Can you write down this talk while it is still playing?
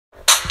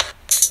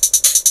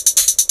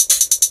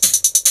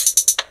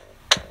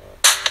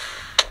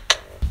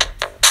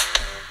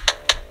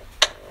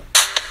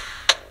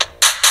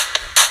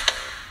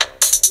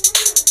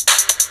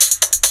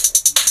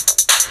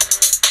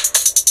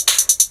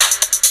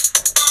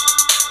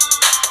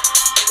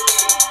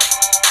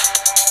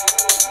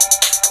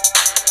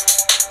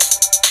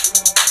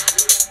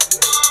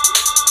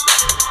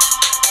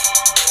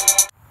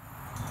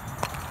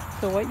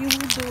So what you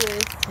will do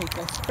is take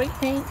a spray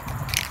paint,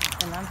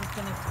 and I'm just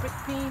gonna spray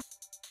paint.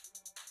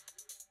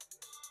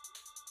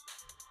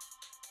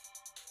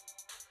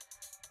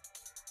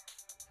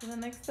 So the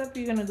next step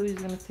you're gonna do is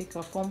you're gonna take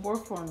a foam board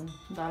from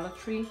Dollar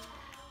Tree,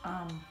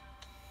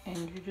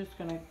 and you're just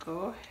gonna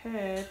go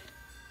ahead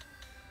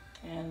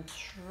and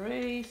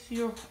trace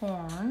your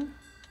horn.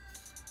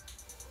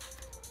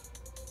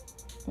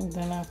 And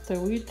then after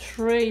we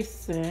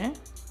trace it,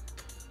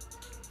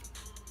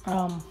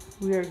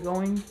 we are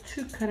going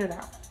to cut it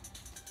out.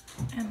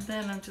 And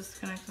then I'm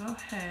just gonna go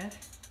ahead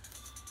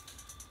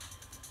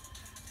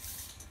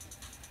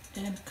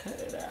and cut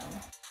it out.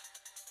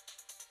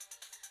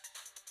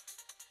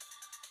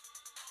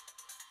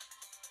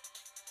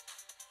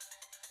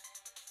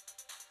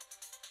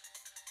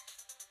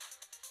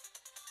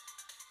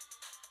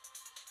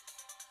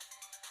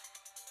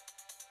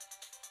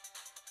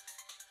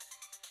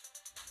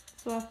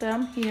 So after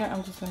I'm here,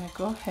 I'm just gonna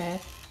go ahead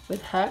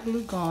with hot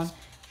glue gun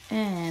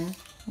and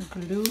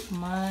glue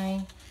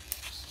my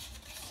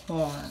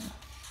horn.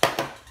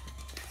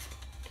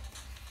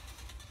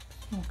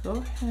 I'll go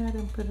ahead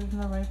and put it in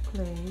the right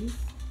place.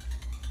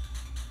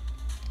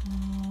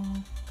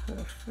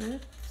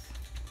 Perfect.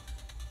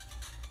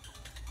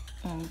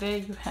 And there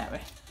you have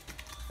it.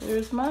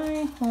 There's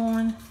my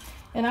horn.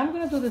 And I'm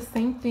gonna do the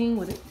same thing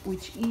with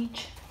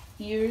each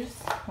ears.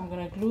 I'm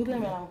gonna glue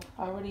them, and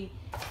I already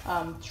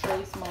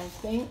traced my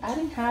thing. I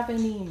didn't have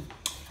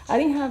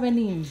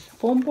any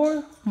foam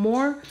board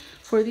more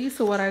for these,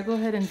 so what I go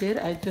ahead and did,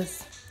 I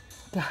just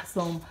got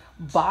some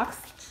box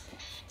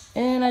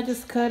and I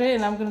just cut it,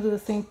 and I'm gonna do the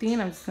same thing.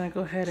 I'm just gonna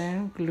go ahead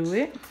and glue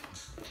it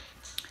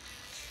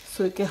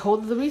so it can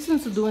hold. The reason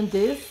to doing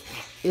this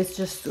is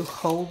just to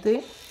hold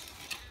it,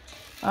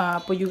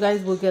 but you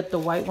guys will get the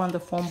white one, the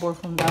foam board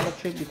from Dollar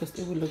Tree, because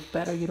it will look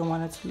better. You don't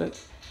want it to look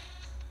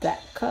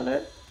that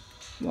color.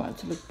 You want it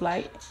to look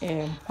white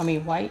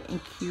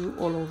and cute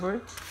all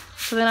over.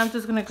 So then I'm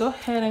just gonna go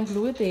ahead and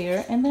glue it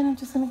there, and then I'm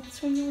just gonna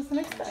show you what's the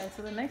next step.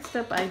 So the next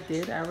step I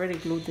already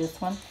glued this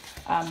one.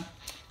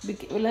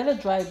 Let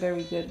it dry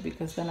very good,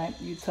 because then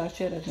you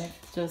touch it and it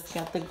just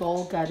got the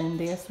gold got in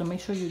there. So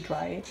make sure you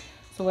dry it.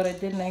 So what I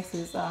did next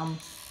is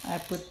I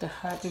put the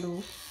hot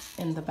glue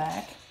in the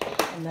back,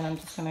 and then I'm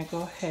just gonna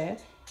go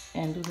ahead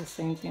and do the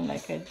same thing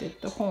like I did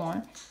the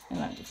horn, and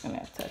I'm just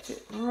gonna attach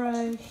it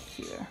right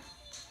here.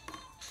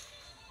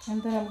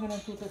 And then I'm gonna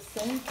do the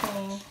same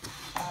thing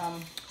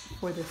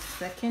for the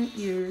second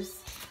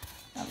ears.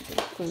 I'm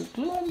gonna put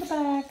glue in the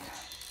back,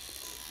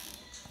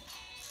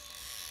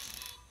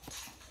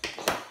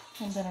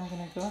 and then I'm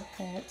gonna go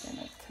ahead and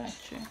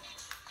attach it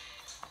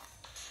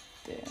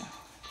there.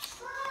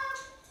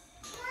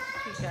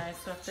 Okay guys,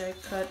 so after I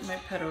cut my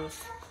petals,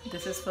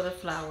 this is for the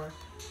flower.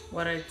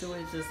 What I do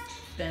is just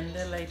bend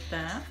it like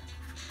that,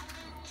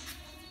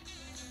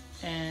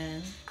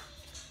 and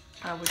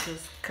I would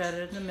just cut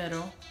it in the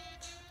middle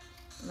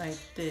like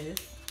this.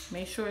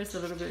 Make sure it's a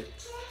little bit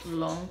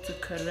long to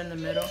cut it in the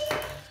middle.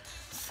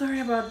 Sorry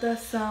about that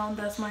sound,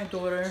 that's my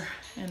daughter.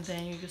 And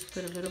then you just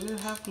put a little bit of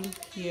hot glue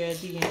here at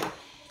the end,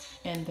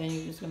 and then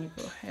you're just gonna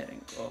go ahead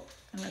and go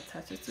and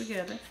attach it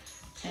together,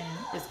 and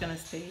it's gonna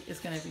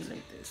be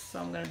like this. So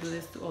I'm gonna do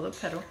this to all the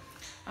petal.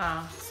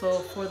 So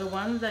for the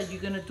ones that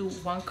you're gonna do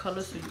one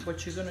color, so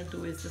what you're gonna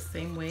do is the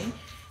same way,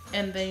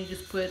 and then you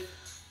just put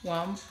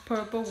one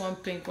purple, one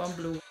pink, one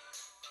blue.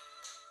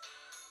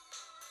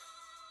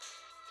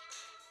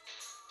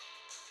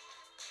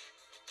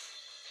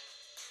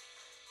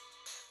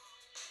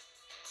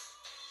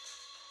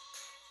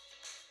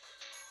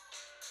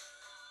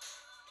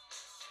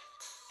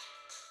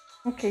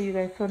 Okay you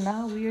guys, so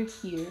now we are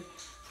here.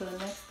 So the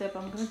next step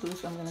I'm going to do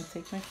is I'm going to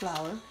take my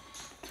flower,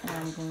 and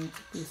I'm going to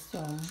do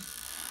some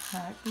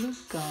hot glue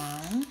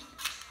gun,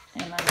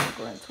 and I'm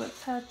going to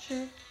attach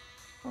it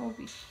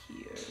over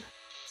here.